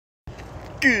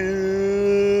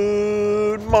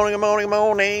Good morning, morning,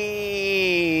 morning.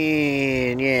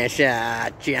 Yes,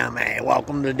 man.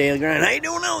 Welcome to the Daily Grind. How you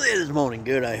doing out there this morning?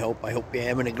 Good, I hope. I hope you're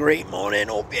having a great morning.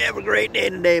 Hope you have a great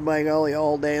day today, by golly,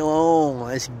 all day long.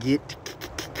 Let's get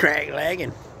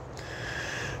crack-lagging.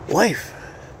 Life,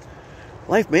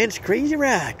 man, it's a crazy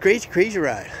ride. Crazy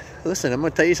ride. Listen, I'm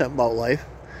going to tell you something about life.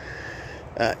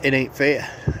 It ain't fair.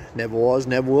 Never was,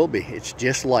 never will be. It's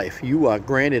just life. You are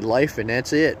granted life, and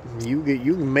that's it. You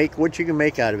can make what you can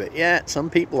make out of it. Yeah, some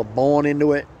people are born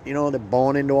into it. You know, they're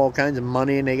born into all kinds of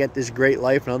money, and they get this great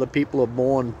life, and other people are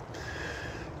born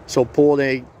so poor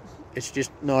it's just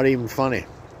not even funny.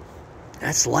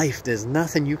 That's life. There's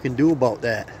nothing you can do about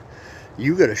that.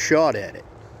 You got a shot at it.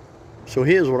 So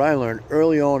here's what I learned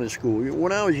early on in school.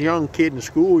 When I was a young kid in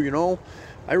school, you know,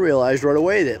 I realized right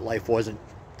away that life wasn't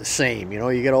the same. You know,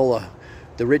 you get all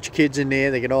the rich kids in there,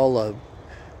 they get all the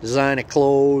designer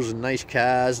clothes and nice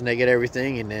cars, and they get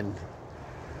everything, and then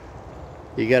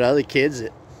you got other kids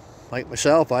that, like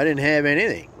myself, I didn't have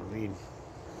anything. I mean,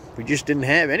 we just didn't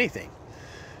have anything.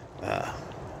 I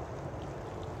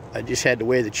just had to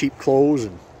wear the cheap clothes,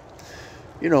 and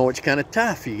you know, it's kind of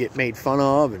tough. You get made fun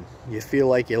of, and you feel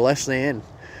like you're less than.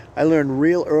 I learned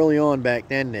real early on back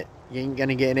then that you ain't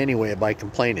gonna get anywhere by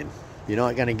complaining. You're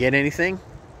not gonna get anything.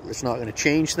 It's not gonna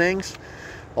change things.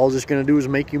 All it's going to do is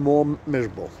make you more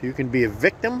miserable. You can be a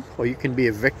victim or you can be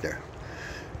a victor.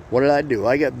 What did I do?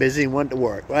 I got busy and went to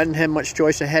work. I didn't have much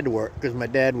choice. I had to work because my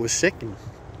dad was sick, and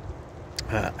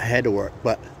I had to work.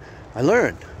 But I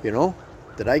learned, you know,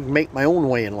 that I can make my own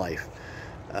way in life.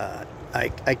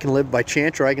 I can live by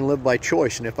chance or I can live by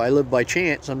choice. And if I live by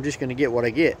chance, I'm just going to get what I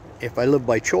get. If I live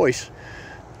by choice,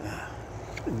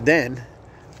 then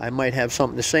I might have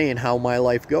something to say in how my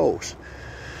life goes.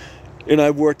 And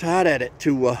I've worked hard at it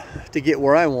to get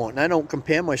where I want. And I don't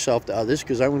compare myself to others,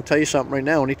 because I'm going to tell you something right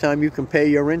now. Anytime you compare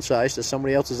your insides to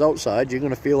somebody else's outside, you're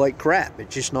going to feel like crap.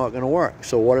 It's just not going to work.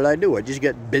 So what did I do? I just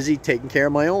got busy taking care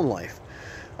of my own life.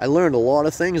 I learned a lot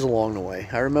of things along the way.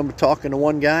 I remember talking to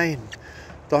one guy and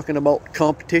talking about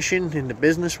competition in the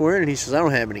business we're in, and he says, I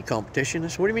don't have any competition. I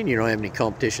said, what do you mean you don't have any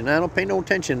competition? I don't pay no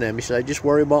attention to them. He said, I just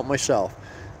worry about myself.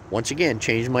 Once again,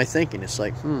 changed my thinking. It's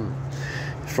like,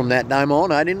 From that time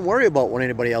on, I didn't worry about what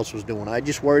anybody else was doing. I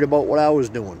just worried about what I was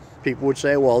doing. People would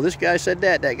say, well, this guy said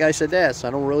that guy said that, so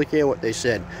I don't really care what they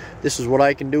said. This is what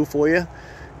I can do for you.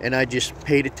 And I just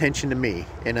paid attention to me.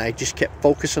 And I just kept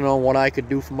focusing on what I could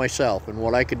do for myself and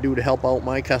what I could do to help out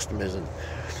my customers, and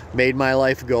made my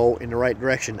life go in the right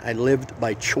direction. I lived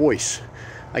by choice.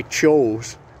 I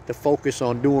chose to focus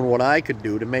on doing what I could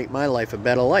do to make my life a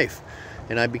better life.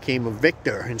 And I became a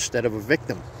victor instead of a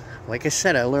victim. Like I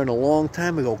said, I learned a long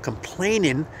time ago,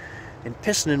 complaining and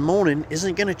pissing and moaning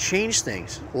isn't going to change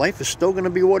things. Life is still going to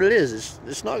be what it is.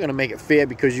 It's not going to make it fair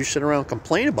because you sit around and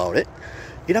complain about it.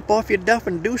 Get up off your duff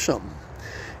and do something.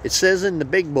 It says in the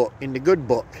big book, in the good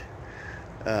book,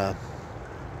 that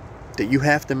you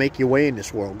have to make your way in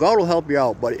this world. God will help you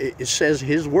out, but it says,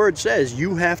 His word says,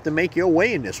 you have to make your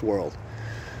way in this world.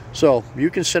 So you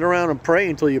can sit around and pray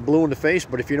until you're blue in the face,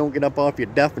 but if you don't get up off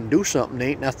your duff and do something, there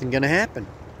ain't nothing going to happen.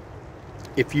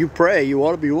 If you pray, you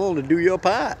ought to be willing to do your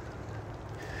part.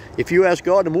 If you ask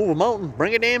God to move a mountain,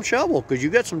 bring a damn shovel, because you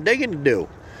got some digging to do.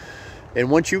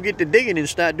 And once you get to digging and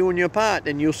start doing your part,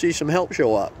 then you'll see some help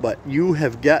show up. But you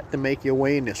have got to make your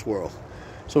way in this world.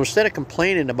 So instead of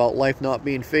complaining about life not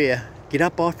being fair, get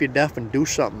up off your duff and do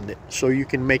something so you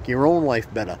can make your own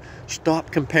life better.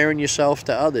 Stop comparing yourself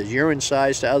to others, your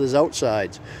insides to others'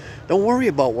 outsides. Don't worry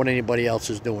about what anybody else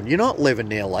is doing. You're not living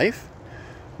their life.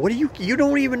 You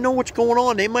don't even know what's going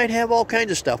on. They might have all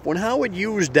kinds of stuff. When Howard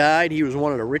Hughes died, he was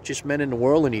one of the richest men in the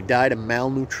world, and he died of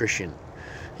malnutrition.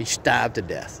 He starved to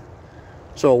death.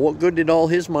 So what good did all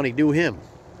his money do him?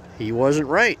 He wasn't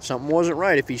right. Something wasn't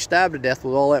right if he starved to death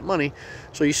with all that money.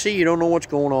 So you see, you don't know what's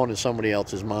going on in somebody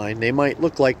else's mind. They might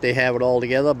look like they have it all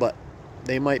together, but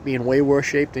they might be in way worse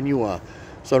shape than you are.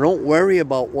 So don't worry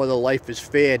about whether life is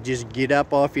fair. Just get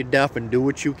up off your duff and do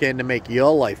what you can to make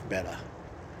your life better.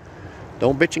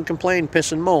 Don't bitch and complain,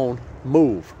 piss and moan.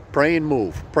 Move. Pray and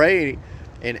move. Pray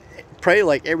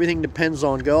like everything depends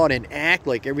on God, and act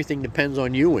like everything depends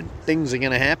on you, and things are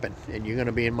going to happen, and you're going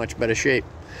to be in much better shape.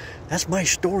 That's my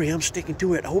story. I'm sticking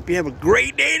to it. I hope you have a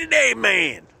great day today,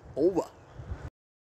 man. Over.